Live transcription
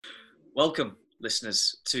Welcome,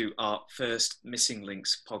 listeners, to our first Missing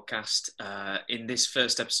Links podcast. In this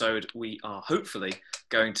first episode, we are hopefully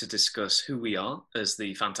going to discuss who we are as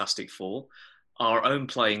the Fantastic Four, our own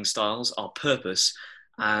playing styles, our purpose,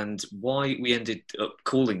 and why we ended up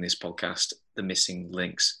calling this podcast The Missing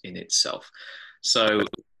Links in itself. So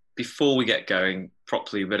before we get going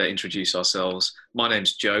properly, we better introduce ourselves. My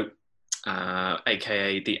name's Joe,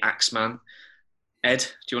 aka the Axeman. Ed,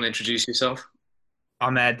 do you want to introduce yourself?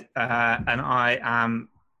 I'm Ed, and I am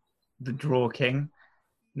the Draw King.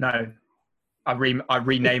 No, I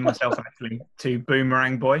renamed myself actually to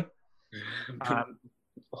Boomerang Boy. I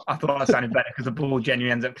thought that sounded better because the ball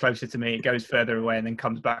genuinely ends up closer to me. It goes further away and then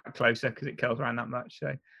comes back closer because it curls around that much.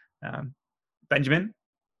 So, Benjamin?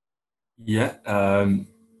 Yeah,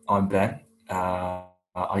 I'm Ben.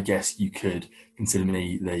 I guess you could consider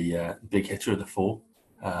me the big hitter of the four.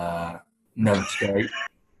 Never straight,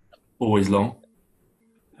 always long.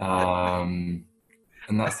 And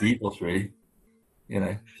that's the ethos, really. You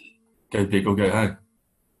know, go big or go home.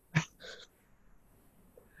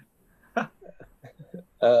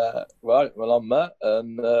 Right, well, I'm Matt,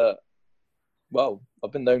 and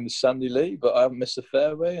I've been known as Sandy Lee, but I haven't missed a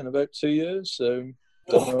fairway in about 2 years, so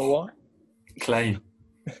don't know why. Claim.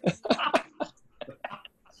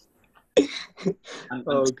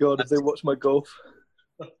 Oh God, if they watch my golf.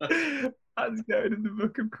 That's going in the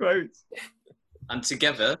book of quotes. And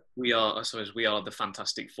together, we are the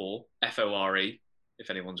Fantastic Four, F-O-R-E, if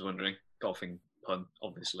anyone's wondering. Golfing pun,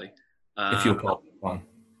 obviously. If you're part one.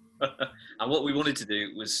 And what we wanted to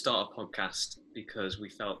do was start a podcast because we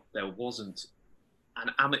felt there wasn't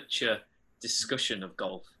an amateur discussion of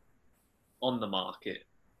golf on the market.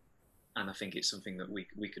 And I think it's something that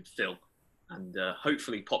we could fill and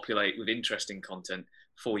hopefully populate with interesting content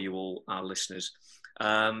for you all, our listeners.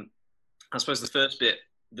 I suppose the first bit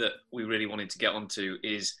that we really wanted to get onto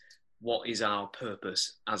is what is our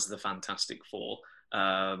purpose as the Fantastic Four?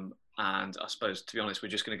 And I suppose, to be honest, we're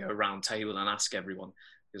just going to go around table and ask everyone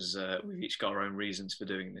because we've each got our own reasons for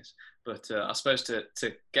doing this. But I suppose to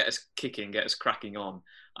get us kicking, get us cracking on,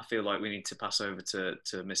 I feel like we need to pass over to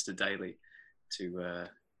Mr. Daly for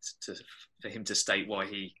him to state what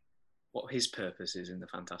his purpose is in the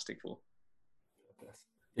Fantastic Four.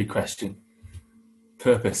 Good question.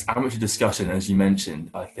 Purpose, amateur discussion, as you mentioned,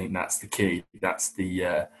 I think that's the key. That's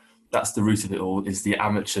the root of it all, is the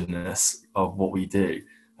amateurness of what we do,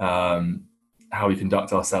 how we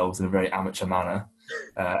conduct ourselves in a very amateur manner,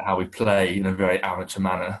 how we play in a very amateur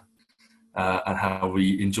manner, and how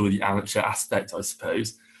we enjoy the amateur aspect, I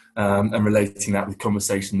suppose, and relating that with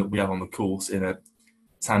conversation that we have on the course in a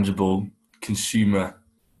tangible consumer,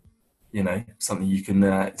 something you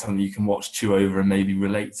can watch, chew over, and maybe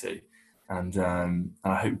relate to. And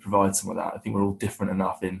I hope we provide some of that. I think we're all different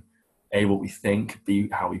enough in A, what we think, B,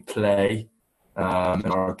 how we play, and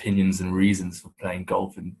our opinions and reasons for playing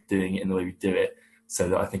golf and doing it in the way we do it, so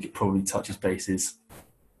that I think it probably touches bases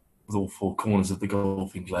with all four corners of the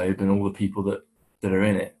golfing globe and all the people that are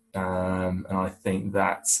in it. And I think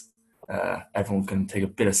that everyone can take a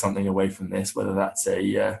bit of something away from this, whether that's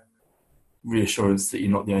a reassurance that you're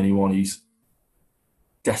not the only one who's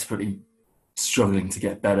desperately struggling to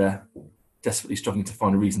get better, desperately struggling to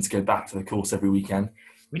find a reason to go back to the course every weekend.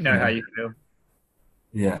 We know how you feel.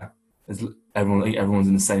 Yeah, everyone's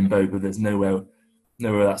in the same boat, but there's nowhere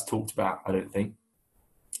that's talked about, I don't think.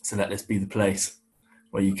 So let this be the place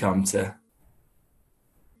where you come to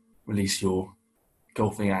release your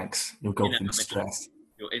golfing angst, your golfing stress.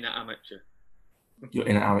 Your inner amateur. Your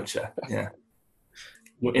inner amateur, yeah.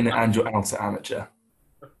 Your inner and your outer amateur.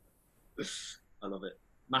 I love it.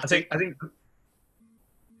 Matty? I think.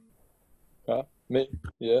 Me?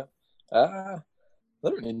 Yeah. I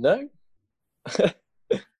don't really know. I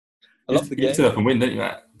love the game. You turn up and win, don't you,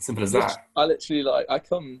 Matt? Simple as that. I literally I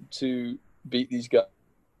come to beat these guys.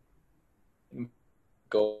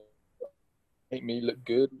 Goal make me look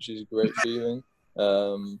good, which is a great feeling.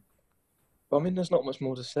 But I mean, there's not much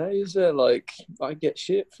more to say, is there? Like, I get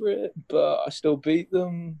shit for it, but I still beat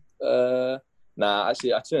them.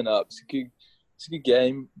 Actually, I turn up. It's a good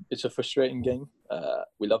game. It's a frustrating game.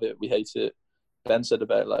 We love it. We hate it. Ben said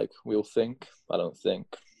about we all think. I don't think.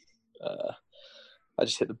 I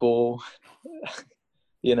just hit the ball,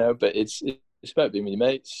 But it's about being with your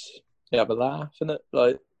mates. You have a laugh, isn't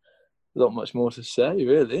it? Not much more to say,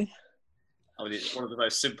 really. I mean, it's one of the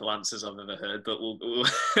most simple answers I've ever heard, but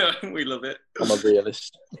we love it. I'm a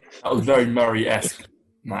realist. That was very Murray-esque,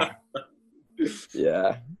 Matt.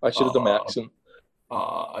 Yeah, I should have done my accent.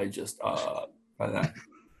 I just like that.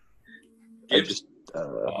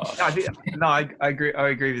 I agree. I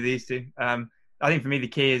agree with these two. I think for me the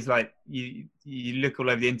key is you look all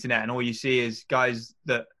over the internet and all you see is guys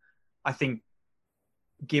that I think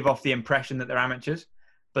give off the impression that they're amateurs,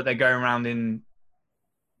 but they're going around in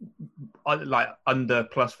like under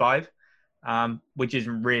 +5, which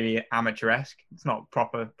isn't really amateur-esque. It's not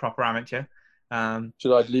proper amateur.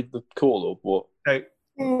 Should I leave the call or what? So,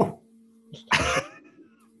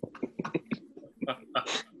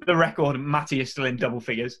 the record, Matty is still in double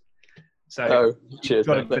figures. So cheers,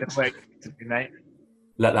 got a mate. bit of work to do, mate.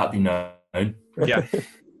 Let that be known. Yeah,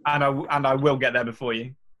 and I will get there before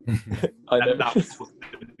you. I know. And that's what's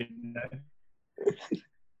gonna be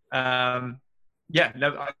known. Yeah,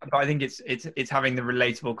 no, I think it's having the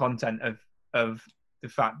relatable content of the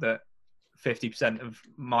fact that 50% of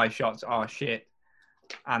my shots are shit,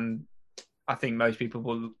 and I think most people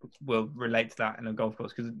will relate to that in a golf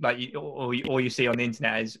course, because like all you see on the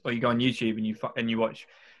internet is, or you go on YouTube and you watch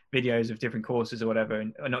videos of different courses or whatever,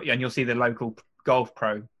 and you'll see the local golf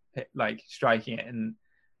pro like striking it, and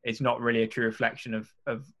it's not really a true reflection of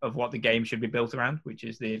what the game should be built around, which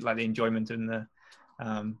is the enjoyment and the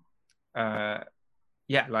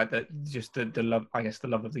the love, I guess, the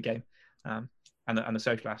love of the game, and the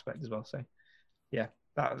social aspect as well. So yeah,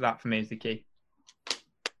 that for me is the key.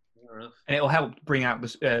 And it'll help bring out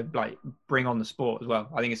bring on the sport as well.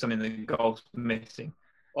 I think it's something that golf's missing.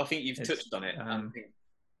 Well, I think you've touched on it. I think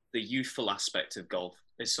the youthful aspect of golf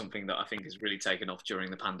is something that I think has really taken off during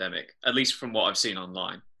the pandemic, at least from what I've seen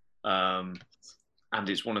online. And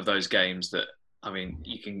it's one of those games that, I mean,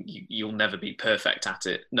 you'll never be perfect at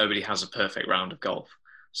it. Nobody has a perfect round of golf,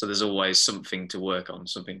 so there's always something to work on,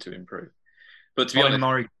 something to improve. But to be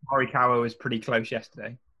honest, Morikawa was pretty close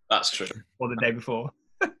yesterday. That's true. Or the day before.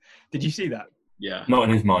 Did you see that? Yeah. Not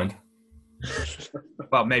in his mind.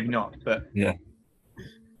 Well, maybe not, but yeah.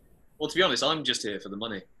 Well, to be honest, I'm just here for the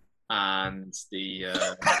money and the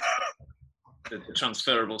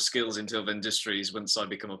transferable skills into other industries once I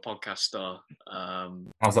become a podcast star.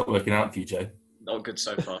 How's that working out for you, Joe? Not good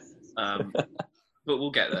so far. But we'll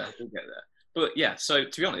get there. But yeah, so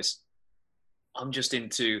to be honest, I'm just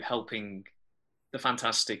into helping the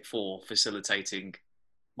Fantastic Four, facilitating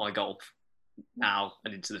my golf now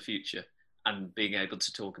and into the future, and being able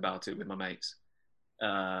to talk about it with my mates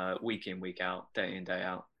week in, week out, day in, day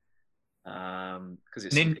out. Because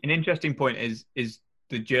it's an interesting point is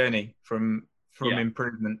the journey from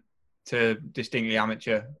improvement to distinctly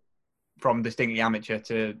amateur, from distinctly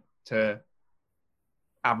amateur to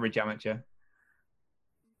average amateur.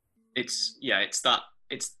 It's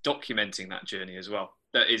documenting that journey as well.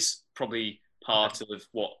 That is probably part of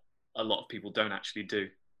what a lot of people don't actually do,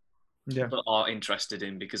 but are interested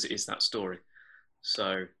in, because it is that story.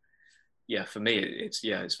 So yeah, for me, it's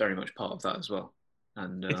very much part of that as well.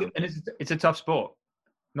 And it's a tough sport.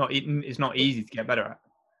 It's not easy to get better at.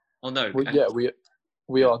 Oh no. Well, yeah,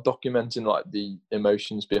 we are documenting like the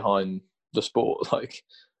emotions behind the sport. Like,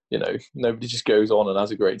 you know, nobody just goes on and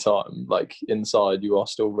has a great time. Like, inside, you are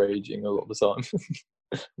still raging a lot of the time.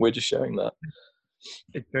 We're just showing that.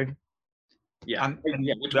 It's true. Yeah,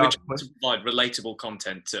 we're trying to provide relatable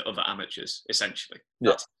content to other amateurs, essentially.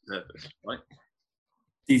 That's the purpose, right?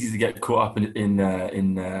 It's easy to get caught up in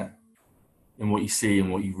what you see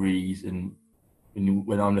and what you read, and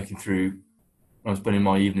when I'm looking through, I'm spending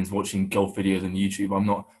my evenings watching golf videos on YouTube. I'm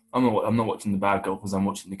not watching the bad golfers. I'm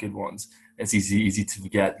watching the good ones. It's easy to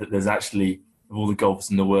forget that there's actually, of all the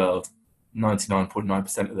golfers in the world,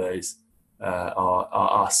 99.9% of those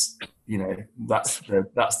are us. You know, that's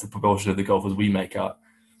the proportion of the golfers we make up.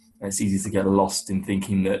 And it's easy to get lost in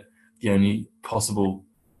thinking that the only possible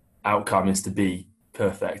outcome is to be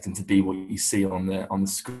perfect and to be what you see on the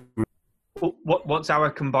screen. What's our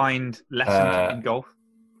combined lessons in golf?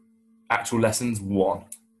 Actual lessons, 1.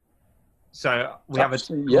 So we have I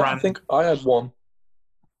think I had 1.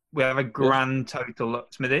 We have a grand total,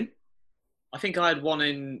 Smithy. I think I had 1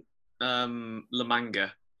 in La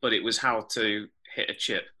Manga, but it was how to hit a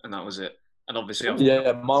chip, and that was it. And obviously,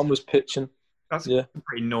 mine was pitching. That's a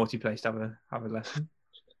pretty naughty place to have a lesson.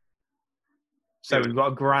 So we've got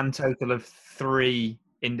a grand total of 3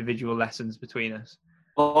 individual lessons between us.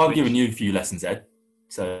 Well, I've given you a few lessons, Ed.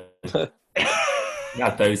 So you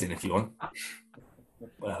add those in if you want.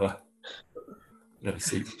 Whatever. Let me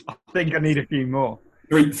see. I think I need a few more.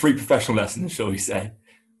 3 professional lessons, shall we say?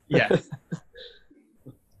 Yeah.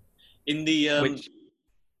 In the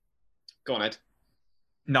go on, Ed.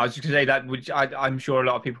 No, I was just going to say that, which I'm sure a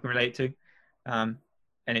lot of people can relate to, and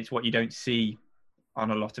it's what you don't see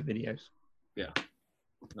on a lot of videos. Yeah.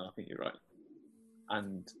 No, I think you're right.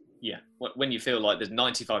 And yeah, when you feel like there's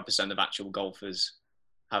 95% of actual golfers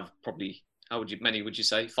have probably, many would you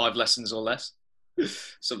say, 5 lessons or less?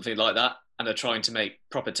 Something like that. and are trying to make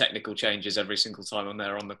proper technical changes every single time when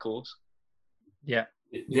they're on the course. Yeah.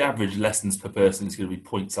 The average lessons per person is going to be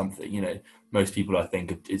point something. You know, most people, I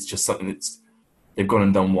think, it's just something that's they've gone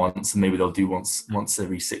and done once, and maybe they'll do once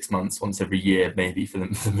every 6 months, once every year, maybe for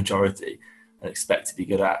the majority, and expect to be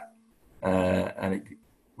good at.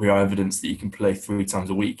 We are evidence that you can play 3 times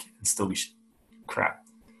a week and still be crap.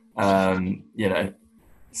 You know,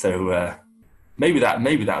 so maybe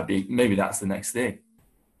that's the next thing.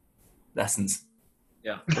 Lessons.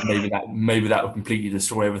 Yeah. Maybe that will completely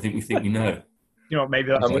destroy everything we think we know. You know, maybe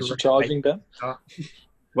that's How much are you charging, Ben?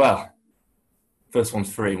 Well, first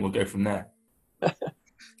one's free, and we'll go from there. But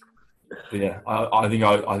yeah, I think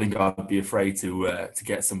I'd be afraid to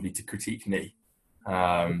get somebody to critique me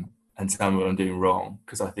and tell me what I'm doing wrong,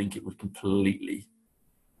 because I think it would completely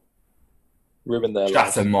Ruin their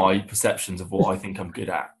shatter lives. my perceptions of what I think I'm good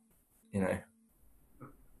at. You know,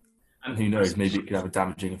 and who knows? Maybe it could have a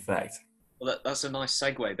damaging effect. Well, that's a nice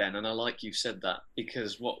segue, Ben, and I like you said that,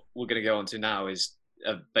 because what we're going to go on to now is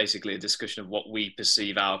basically a discussion of what we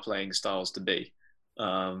perceive our playing styles to be.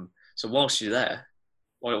 So whilst you're there,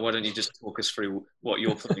 why don't you just talk us through what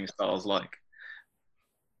your playing style is like?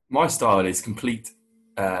 My style is complete,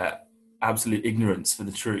 absolute ignorance for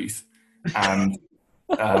the truth, and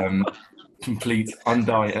complete,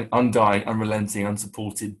 undying, unrelenting,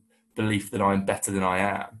 unsupported belief that I'm better than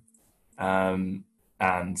I am.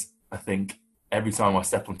 And I think every time I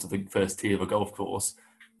step onto the first tee of a golf course,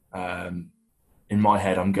 in my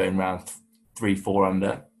head, I'm going around 3-4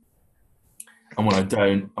 under. And when I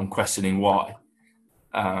don't, I'm questioning why.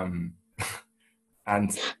 And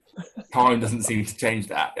time doesn't seem to change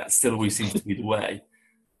that. That still always seems to be the way.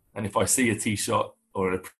 And if I see a tee shot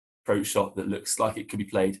or an approach shot that looks like it could be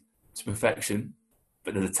played to perfection,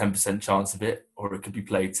 but there's a 10% chance of it, or it could be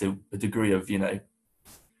played to a degree of, you know,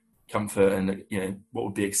 comfort and, you know, what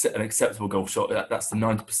would be an acceptable golf shot, that's the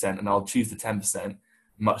 90%, and I'll choose the 10%,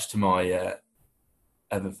 much to my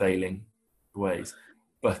ever failing ways.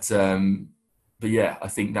 But yeah, I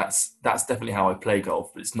think that's definitely how I play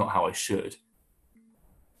golf, but it's not how I should.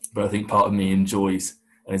 But I think part of me enjoys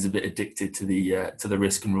and is a bit addicted to the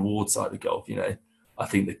risk and reward side of golf. You know, I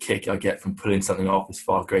think the kick I get from pulling something off is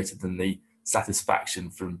far greater than the satisfaction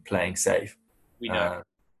from playing safe. We know.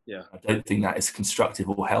 Yeah. I don't think that is constructive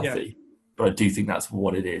or healthy, but I do think that's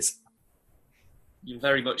what it is. You're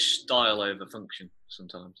very much style over function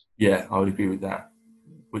sometimes. Yeah, I would agree with that.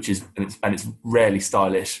 Which is, and it's rarely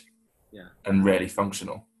stylish, yeah, and rarely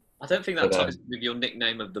functional. I don't think that ties with your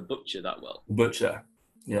nickname of the Butcher that well. Butcher,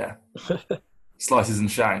 yeah. Slices and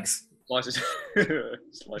shanks. Slices.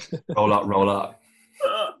 Roll up.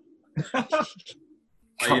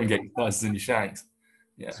 Try and get slices in your shanks.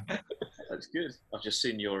 Yeah. That's good. I've just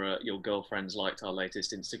seen your girlfriends liked our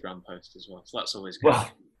latest Instagram post as well, so that's always good.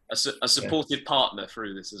 Well, a supportive partner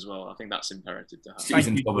through this as well. I think that's imperative to have. She's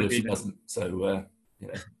in trouble if she doesn't. So you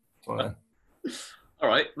know. All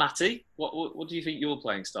right, Matty, what do you think your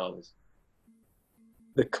playing style is?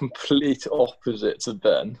 The complete opposite to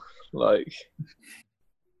Ben. Like,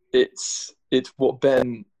 it's what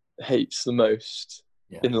Ben hates the most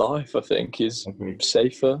in life. I think is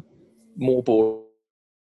safer, more boring.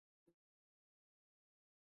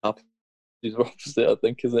 Is the opposite. I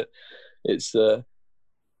think, is it?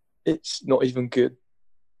 It's not even good.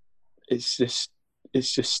 It's just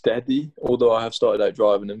steady. Although I have started out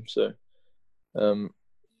driving him, so.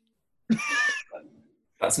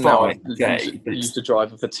 That's fine. I used to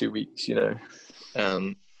drive for 2 weeks, you know.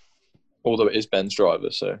 Although it is Ben's driver,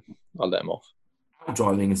 so I'll let him off. Out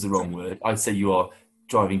driving is the wrong word. I'd say you are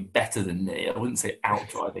driving better than me. I wouldn't say out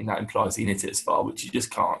driving. That implies you hit it as far, which you just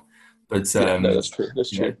can't. But no, that's true. That's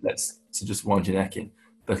true. So just wind your neck in.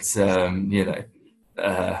 But you know,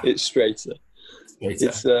 it's straighter.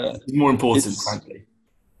 It's more important, frankly.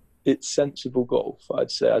 It's sensible golf,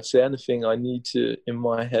 I'd say. I'd say anything I need to, in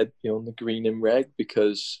my head, be on the green in reg,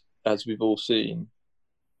 because as we've all seen,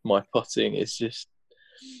 my putting is just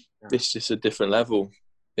a different level.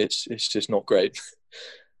 It's just not great.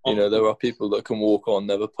 You know, there are people that can walk on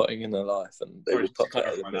never putting in their life, and they will putt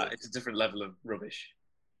better than me. It's a different level of rubbish.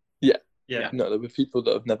 Yeah. No, there were people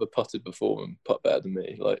that have never putted before and putt better than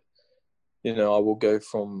me. Like, you know, I will go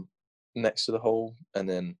from next to the hole and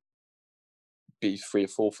then be 3 or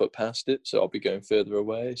 4 foot past it, so I'll be going further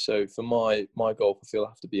away. So for my golf, I feel I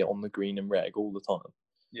have to be on the green and reg all the time.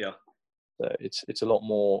 Yeah. So it's a lot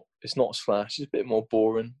more. It's not as flash. It's a bit more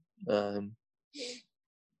boring.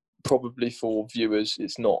 Probably for viewers,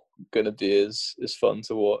 it's not going to be as fun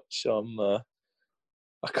to watch.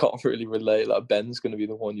 I can't really relate. Like, Ben's going to be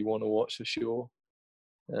the one you want to watch for sure.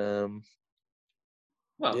 Well,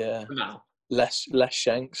 yeah. for now. Less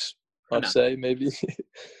shanks, I'd say maybe.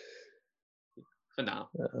 For now.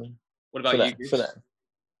 Um, What about you? For now.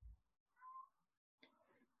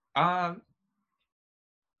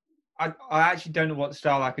 I actually don't know what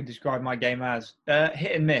style I could describe my game as.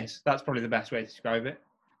 Hit and miss. That's probably the best way to describe it.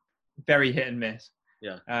 Very hit and miss.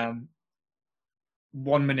 Yeah.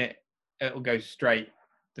 1 minute it'll go straight.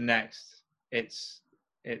 The next it's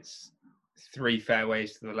 3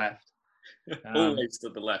 fairways to the left. Always to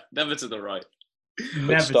the left, never to the right.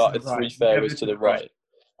 Never started to the right. 3 fairways to the right.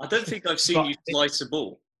 I don't think I've seen you slice a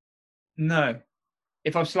ball. No.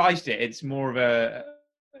 If I've sliced it, it's more of a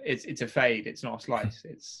it's a fade. It's not a slice.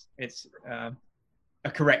 It's a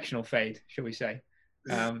correctional fade, shall we say?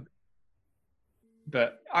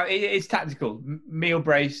 But it's tactical. Meal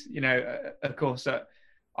Brace, of course,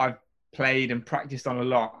 I've played and practiced on a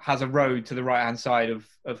lot. Has a road to the right hand side of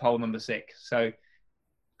hole number 6. So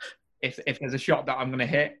if there's a shot that I'm going to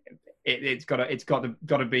hit, it's got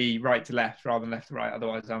to be right to left rather than left to right.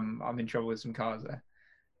 Otherwise, I'm in trouble with some cars there.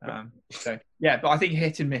 So yeah, but I think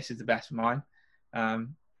hit and miss is the best for mine.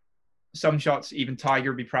 Some shots even Tiger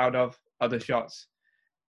would be proud of. Other shots,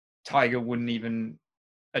 Tiger wouldn't even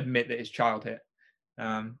admit that his child hit.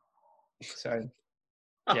 So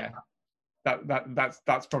yeah,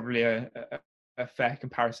 that's probably a fair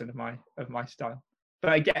comparison of my style.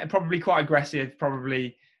 But again, probably quite aggressive.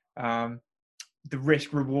 Probably the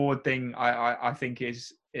risk reward thing I think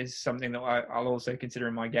is something that I'll also consider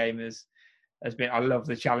in my game has been. I love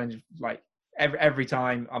the challenge. Like every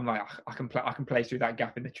time I'm like I can play through that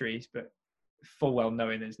gap in the trees, but full well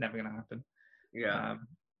knowing that it's never going to happen. Yeah.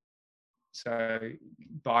 So,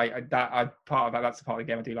 but part of that. That's the part of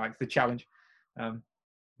the game I do like, the challenge,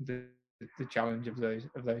 the challenge of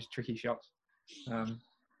those tricky shots.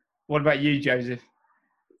 What about you, Joseph?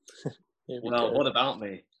 Well, what about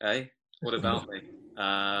me? What about me?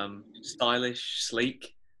 Stylish,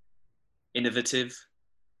 sleek, innovative.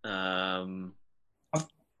 I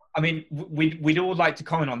mean, we'd all like to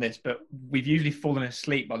comment on this, but we've usually fallen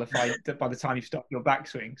asleep by the time you've stopped your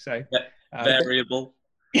backswing. So variable.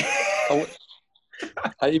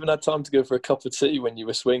 I even had time to go for a cup of tea when you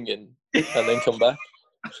were swinging and then come back.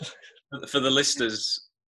 For the listeners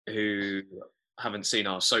who haven't seen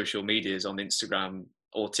our social medias on Instagram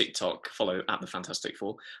or TikTok, follow at the Fantastic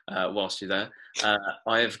Four whilst you're there.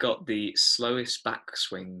 I have got the slowest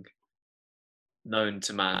backswing known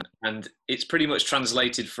to man, and it's pretty much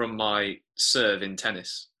translated from my serve in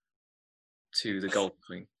tennis to the golf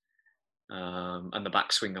swing and the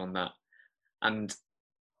backswing on that. And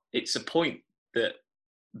it's a point that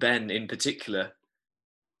Ben in particular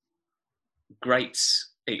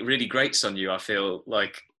really grates on you. I feel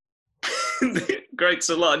like grates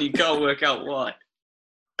a lot and you can't work out why.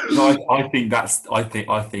 No, I think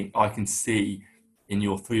I can see in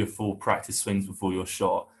your 3 or 4 practice swings before your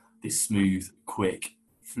shot this smooth, quick,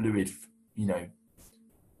 fluid,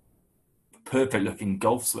 perfect looking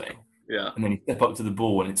golf swing. Yeah. And then you step up to the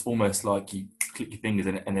ball and it's almost like you click your fingers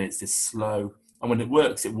in it and then it's this slow. And when it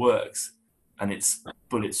works, and it's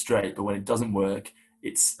bullet straight. But when it doesn't work,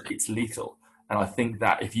 it's lethal. And I think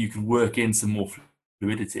that if you can work in some more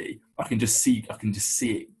fluidity, I can just see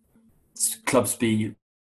it. Club speed,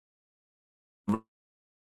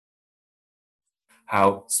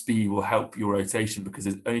 how speed will help your rotation because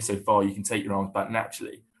there's only so far you can take your arms back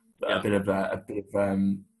naturally. But a bit of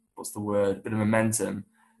what's the word? A bit of momentum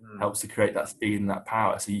helps to create that speed and that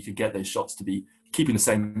power. So you could get those shots to be keeping the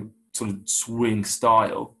same sort of swing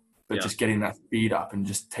style, but just getting that speed up and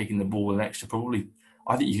just taking the ball an extra. Probably,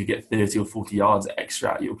 I think you could get 30 or 40 yards extra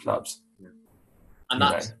out of your clubs. Yeah. And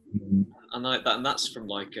that's from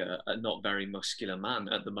like a not very muscular man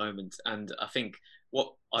at the moment. And I think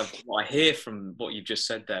what I hear from what you've just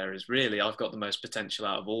said there is really I've got the most potential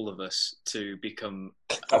out of all of us to become.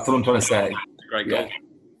 That's what I'm trying to say. Great golf.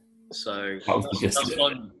 So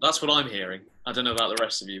that's what I'm hearing. I don't know about the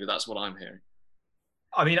rest of you, but that's what I'm hearing.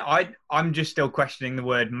 I mean, I'm just still questioning the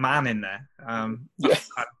word man in there. I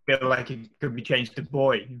feel like it could be changed to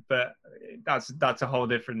boy, but that's a whole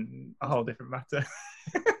different matter.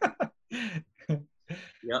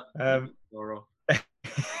 Yeah.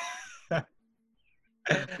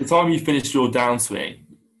 The time you finished your downswing,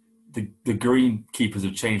 the green keepers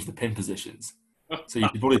have changed the pin positions, so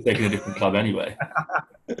you've probably taken a different club anyway.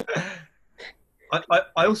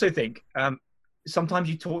 I also think sometimes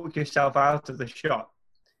you talk yourself out of the shot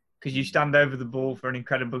because you stand over the ball for an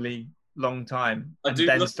incredibly long time and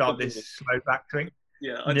then start this slow backswing.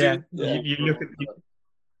 Yeah, I do. You look at.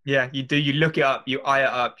 Yeah, you do. You look it up. You eye it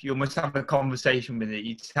up. You almost have a conversation with it.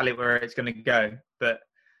 You tell it where it's going to go, but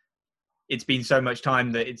it's been so much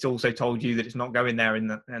time that it's also told you that it's not going there,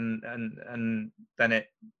 and then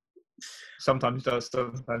Sometimes does,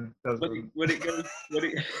 sometimes doesn't. When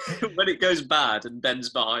it goes bad and Ben's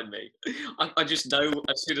behind me, I just know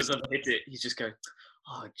as soon as I've hit it, he's just going,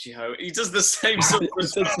 "Oh, Joe." He does the same sort of He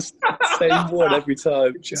does the same one every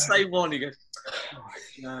time. the same one. He goes, "Oh,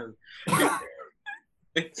 Joe."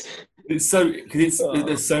 It's so because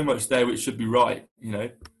there's so much there which should be right, you know.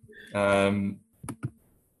 And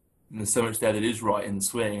there's so much there that is right in the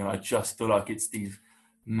swing, and I just feel like it's these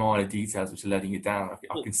minor details which are letting you down.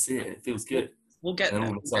 I can see it. It feels good. We'll get And there.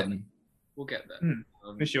 all of a sudden, We'll get there.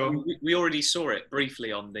 For sure. We already saw it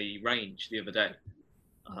briefly on the range the other day.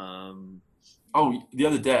 the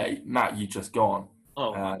other day, Matt, you just gone.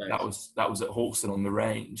 No. That was at Hawkston on the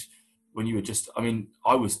range when you were just. I mean,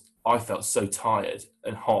 I felt so tired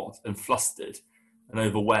and hot and flustered and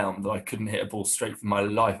overwhelmed that I couldn't hit a ball straight for my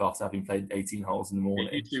life after having played 18 holes in the morning.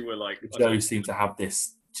 You two were like, Joe seemed to have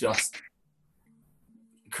this just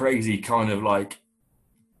crazy kind of like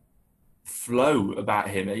flow about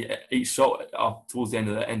him. Each shot towards the end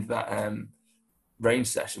of that range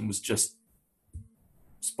session was just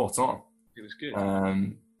spot on. It was good.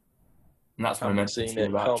 And that's what I mentioned to you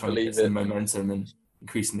about trying to get some momentum and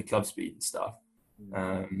increasing the club speed and stuff.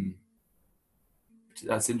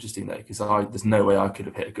 That's interesting though, because there's no way I could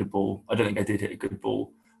have hit a good ball. I don't think I did hit a good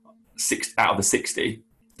ball. 6 out of the 60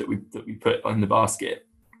 that we put on the basket,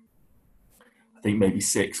 I think maybe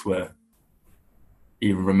 6 were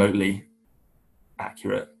even remotely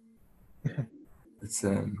accurate. It's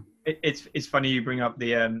funny you bring up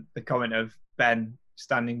the comment of Ben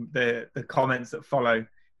standing, the comments that follow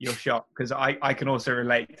your shot, because I can also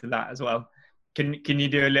relate to that as well. Can you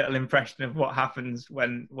do a little impression of what happens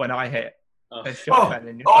when I hit a shot,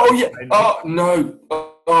 Ben? Oh no!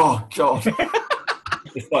 Oh god!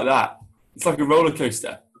 It's like that. It's like a roller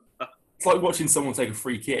coaster. It's like watching someone take a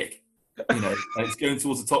free kick. You know, and it's going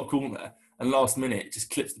towards the top corner, and last minute it just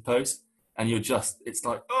clips the post, and it's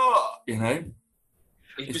like, you know,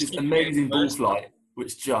 it's this amazing ball flight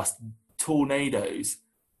which just tornadoes,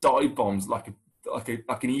 dive bombs like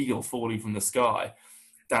an eagle falling from the sky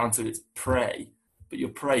down to its prey. But your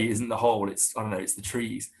prey isn't the hole; it's the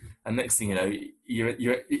trees. And next thing you know,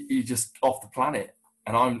 you're just off the planet,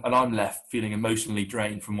 and I'm left feeling emotionally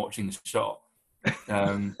drained from watching the shot.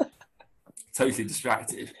 Totally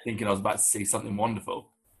distracted, thinking I was about to see something wonderful.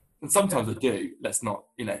 And sometimes I do. Let's not,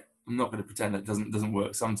 I'm not going to pretend that it doesn't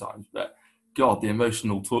work sometimes. But God, the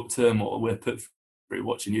emotional turmoil we're put through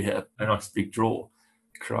watching you hit a nice big draw.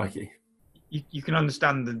 Crikey. You can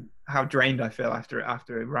understand how drained I feel after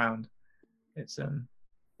a round. It's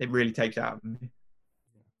it really takes it out of me.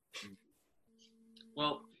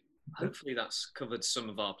 Well, hopefully that's covered some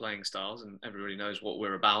of our playing styles, and everybody knows what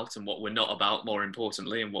we're about and what we're not about, more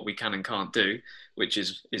importantly, and what we can and can't do, which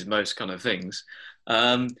is most kind of things.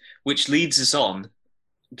 Which leads us on,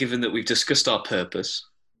 given that we've discussed our purpose,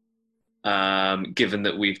 given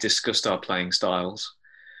that we've discussed our playing styles,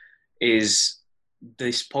 is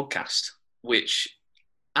this podcast, which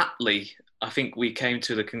aptly, I think we came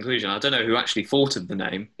to the conclusion, I don't know who actually thought of the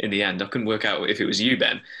name in the end, I couldn't work out if it was you,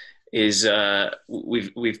 Ben, is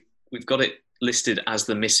we've got it listed as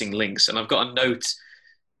the missing links. And I've got a note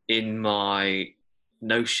in my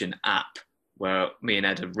Notion app where me and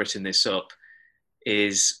Ed have written this up,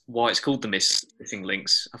 is why it's called the missing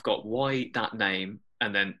links. I've got why that name,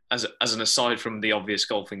 and then as an aside from the obvious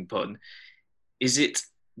golfing pun, is it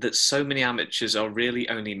that so many amateurs are really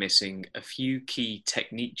only missing a few key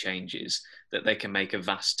technique changes that they can make a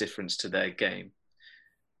vast difference to their game?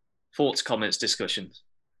 Thoughts, comments, discussions?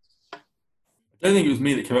 I don't think it was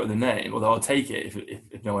me that came up with the name, although I'll take it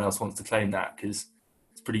if no one else wants to claim that, because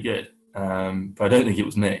it's pretty good. But I don't think it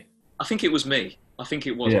was me. I think it was me. I think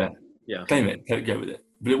it was. Yeah. Claim it. Go with it.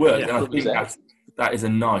 But it worked. Yeah, and I think that is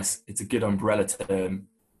it's a good umbrella term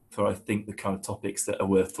for, I think, the kind of topics that are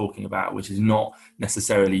worth talking about, which is not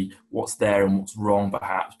necessarily what's there and what's wrong,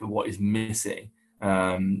 perhaps, but what is missing.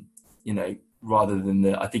 Rather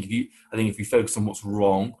than I think if you focus on what's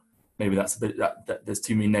wrong, maybe that's a bit that there's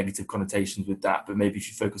too many negative connotations with that. But maybe if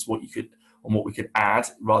you focus on what we could add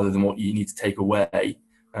rather than what you need to take away,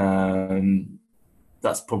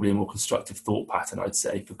 that's probably a more constructive thought pattern, I'd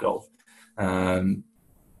say, for golf. And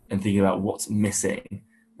thinking about what's missing.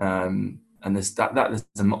 And I know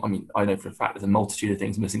for a fact there's a multitude of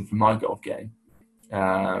things missing from my golf game.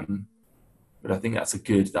 But I think that's a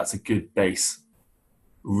good base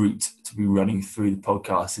route to be running through the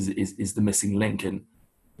podcast is the missing link. And,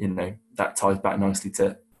 that ties back nicely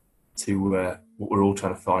to what we're all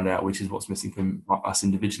trying to find out, which is what's missing from us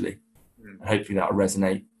individually. And hopefully that'll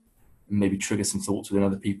resonate and maybe trigger some thoughts within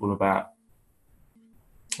other people about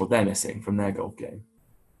what they're missing from their golf game.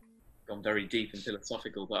 gone very deep and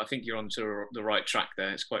philosophical, but I think you're onto the right track there.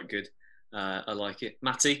 It's quite good. I like it.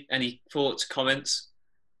 Matty, any thoughts, comments?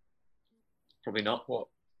 Probably not. What?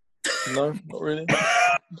 No, not really.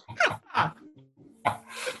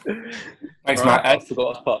 Thanks, Right. Matt. I Ed? forgot I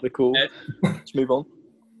was part of the call. Ed? Let's move on.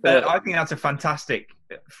 I think that's a fantastic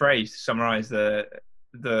phrase to summarise the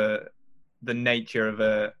nature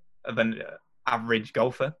of an average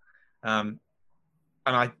golfer, and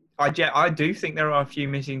I do think there are a few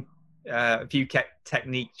missing,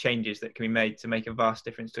 technique changes that can be made to make a vast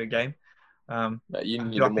difference to a game. No, you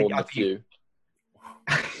need I more think- than I a think- few.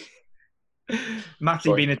 Matty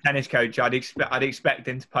Sorry. being a tennis coach, I'd expect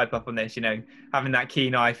him to pipe up on this. You know, having that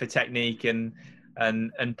keen eye for technique and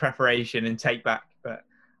preparation and take back. But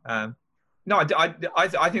no, I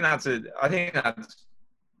think that's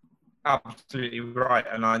absolutely right,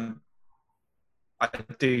 and I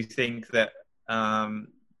do think that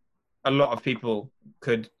a lot of people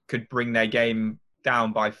could bring their game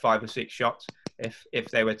down by 5 or 6 shots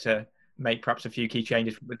if they were to make perhaps a few key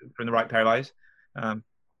changes from the right pair of eyes.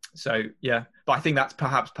 So yeah, but I think that's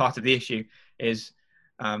perhaps part of the issue is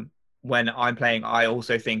when I'm playing, I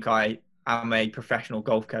also think I am a professional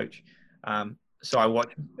golf coach. So I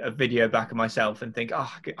watch a video back of myself and think, I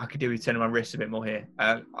could do with turning my wrists a bit more here.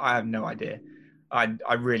 I have no idea.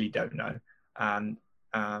 I really don't know. And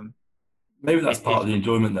Maybe that's part of the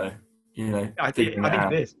enjoyment, though. You know, I think figuring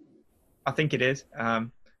out. it is. I think it is.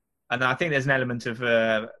 And I think there's an element of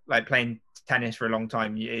like playing tennis for a long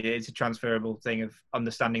time. It's a transferable thing of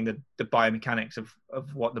understanding the biomechanics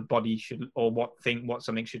of what the body should, or what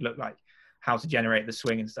something should look like, how to generate the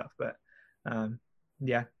swing and stuff. But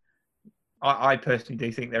yeah, I personally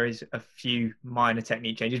do think there is a few minor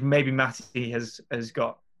technique changes. Maybe Matty has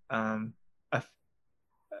got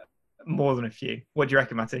more than a few. What do you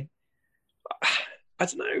reckon, Matty? I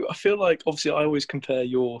don't know. I feel like obviously I always compare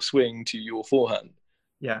your swing to your forehand.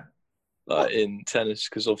 Yeah. Like in tennis,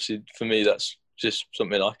 because obviously for me that's just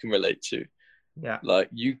something I can relate to. Yeah. Like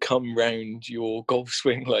you come round your golf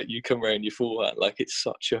swing, like you come round your forehand, like it's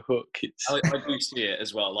such a hook. It's I do see it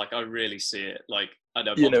as well. Like I really see it. Like I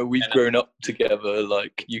know. you know, we've grown up together.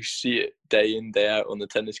 Like you see it day in, day out on the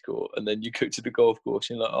tennis court, and then you go to the golf course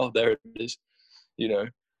and you're like, oh, there it is. You know.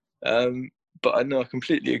 But I know I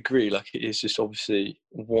completely agree. Like it is just obviously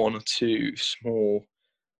one or two small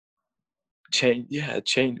change.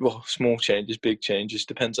 Well, small changes, big changes.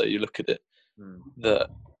 Depends how you look at it.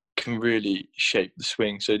 That can really shape the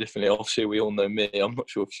swing so differently. Obviously, we all know me. I'm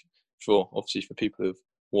not sure for people who've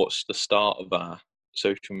watched the start of our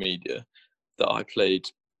social media, that I played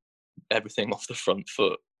everything off the front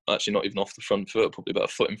foot. Actually, not even off the front foot, probably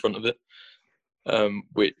about a foot in front of it.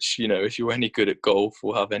 Which, you know, if you're any good at golf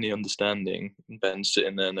or have any understanding, Ben's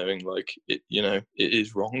sitting there knowing like it, you know, it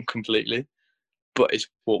is wrong completely, but it's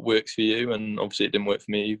what works for you. And obviously it didn't work for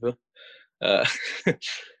me either.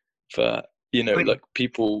 But, you know, like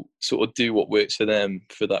people sort of do what works for them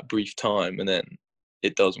for that brief time, and then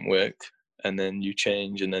it doesn't work, and then you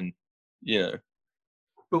change, and then, you know.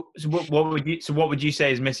 So what would you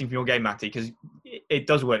say is missing from your game, Matty? Because it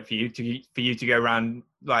does work for you to go around,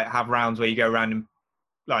 like have rounds where you go around in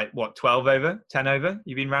like what 12 over, 10 over.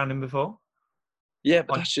 You've been rounding before. Yeah,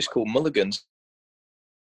 but that's just called mulligans.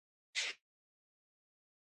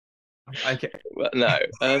 Okay. Well, no.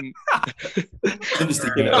 Don't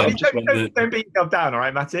beat yourself down, all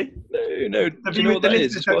right, Matty? No. Do you know what that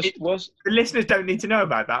is? The listeners don't need to know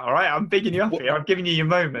about that, all right? I'm bigging you up here. I'm giving you your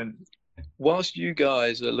moment. Whilst you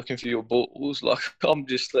guys are looking for your balls, like I'm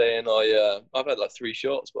just saying, I've had like 3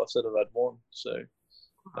 shots, but I said I've had 1. So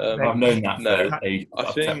I've known that for ages.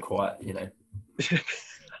 I've kept quiet, you know.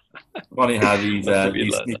 Funny how these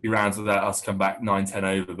sneaky rounds without us come back 9-10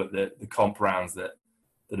 over, but the comp rounds that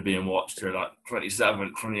are being watched are like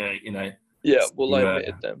 27, 28, you know. Yeah, well, I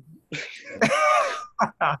admitted them.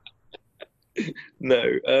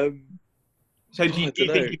 No. So do you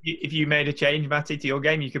think if you made a change, Matty, to your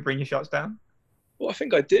game, you could bring your shots down? Well, I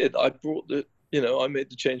think I did. I made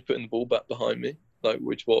the change putting the ball back behind me, like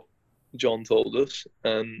which what John told us,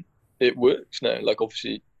 and it works now. Like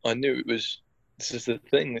obviously, I knew it was. This is the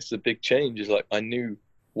thing. This is a big change. Is like I knew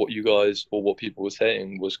what you guys or what people were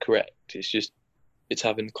saying was correct. It's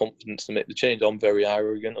having the confidence to make the change. I'm very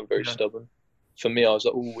arrogant. I'm very stubborn. For me, I was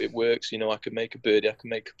like, oh, it works. You know, I could make a birdie. I can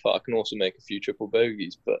make a putt. I can also make a few triple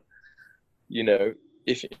bogeys. But you know,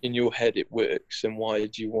 if in your head it works, then why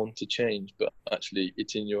do you want to change? But actually,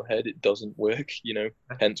 it's in your head. It doesn't work. You know,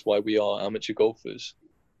 hence why we are amateur golfers.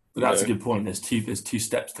 But that's a good point. There's two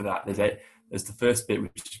steps to that. There's the first bit,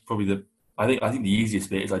 which is probably I think the easiest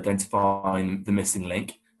bit is identifying the missing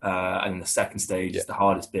link, and then the second stage is the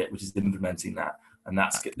hardest bit, which is implementing that. and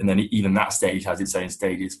then even that stage has its own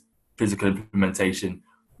stages: physical implementation,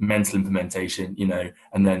 mental implementation,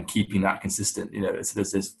 and then keeping that consistent. So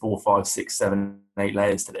there's 4, 5, 6, 7, 8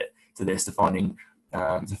 layers to this, to finding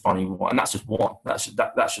one, and that's just one. That's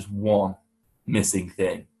just one missing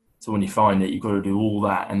thing. So when you find it, you've got to do all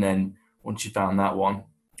that, and then once you found that one,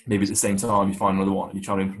 maybe at the same time you find another one, and you're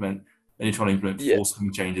trying to implement 4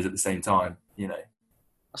 swing changes at the same time. I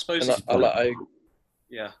suppose. I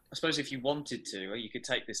suppose if you wanted to, you could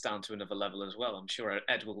take this down to another level as well. I'm sure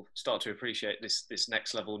Ed will start to appreciate this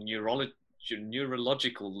next level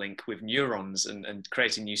neurological link with neurons and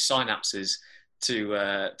creating new synapses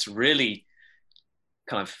to really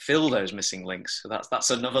kind of fill those missing links. So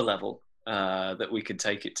that's another level that we can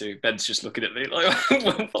take it to. Ben's just looking at me like,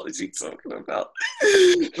 what is he talking about?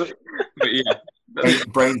 but yeah.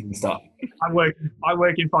 Brains and stuff. I work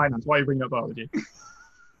in finance. Why are you bringing up biology?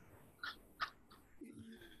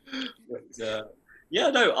 But, I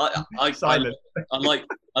like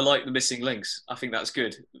the missing links. I think that's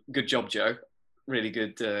good. Good job, Joe. Really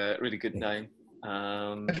good name.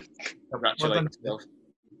 Congratulations.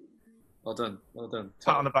 Well done.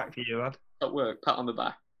 Pat on the back for you, lad. Top work. Pat on the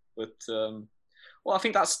back. But I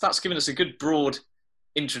think that's given us a good broad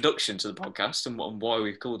introduction to the podcast and why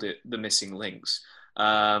we've called it The Missing Links.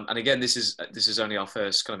 And again, this is only our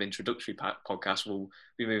first kind of introductory podcast. We'll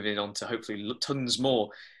be moving on to hopefully tons more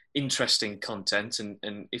interesting content,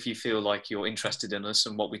 and if you feel like you're interested in us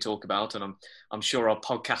and what we talk about, and I'm sure our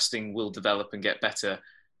podcasting will develop and get better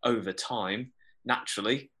over time,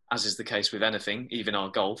 naturally, as is the case with anything, even our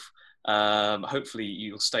golf. Hopefully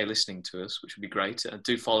you'll stay listening to us, which would be great.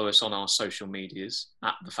 Do follow us on our social medias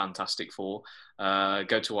at The Fantastic Four.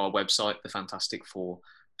 Go to our website,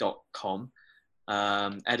 thefantastic4.com.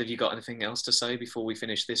 Ed, have you got anything else to say before we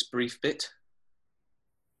finish this brief bit?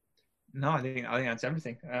 No, I think that's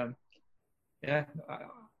everything. I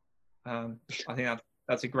think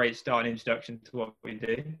that's a great start and introduction to what we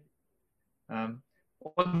do. One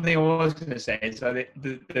thing I was going to say is that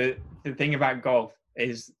the thing about golf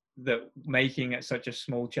is that making it such a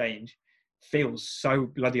small change feels so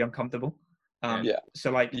bloody uncomfortable.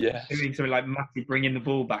 So doing something like Matty bringing the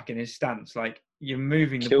ball back in his stance, like you're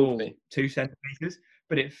moving the ball 2 centimeters,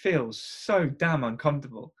 but it feels so damn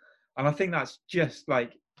uncomfortable. And I think that's just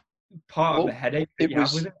like part of the headache that you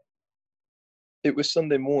have with it. It was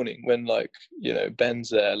Sunday morning when, Ben's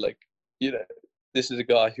there, this is a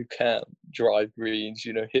guy who can drive greens,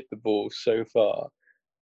 hit the ball so far,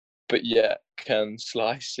 but yet can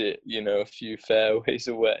slice it, a few fairways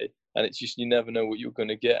away. And it's just, you never know what you're going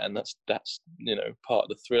to get. And that's part of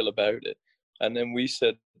the thrill about it. And then we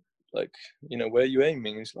said, where are you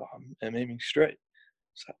aiming? He's like, I'm aiming straight.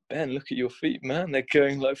 It's like, Ben, look at your feet, man. They're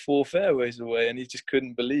going 4 fairways away. And he just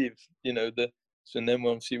couldn't believe, So and then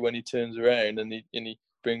obviously when he turns around and he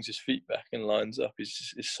brings his feet back and lines up,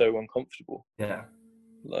 it's so uncomfortable. Yeah.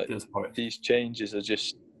 These changes are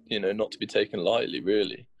just, not to be taken lightly,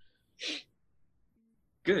 really.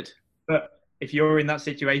 Good. But if you're in that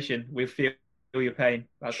situation, we feel your pain.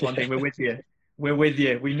 That's one thing. We're with you. We're with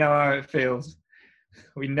you. We know how it feels.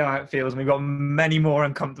 And we've got many more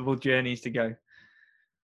uncomfortable journeys to go.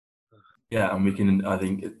 Yeah, and we can, I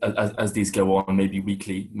think, as these go on, maybe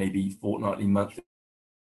weekly, maybe fortnightly, monthly,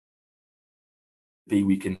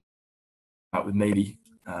 we can out with maybe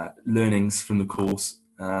learnings from the course,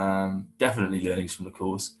 definitely learnings from the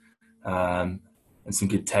course, and some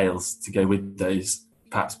good tales to go with those,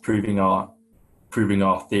 perhaps proving our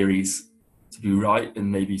theories to be right and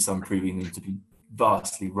maybe some proving them to be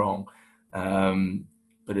vastly wrong.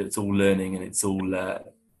 But it's all learning, and it's all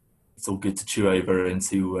good to chew over and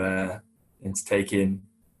to take in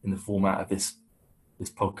the format of this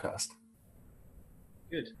podcast.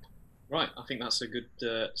 Good. Right. I think that's a good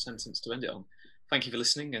sentence to end it on. Thank you for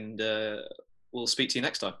listening, and we'll speak to you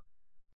next time.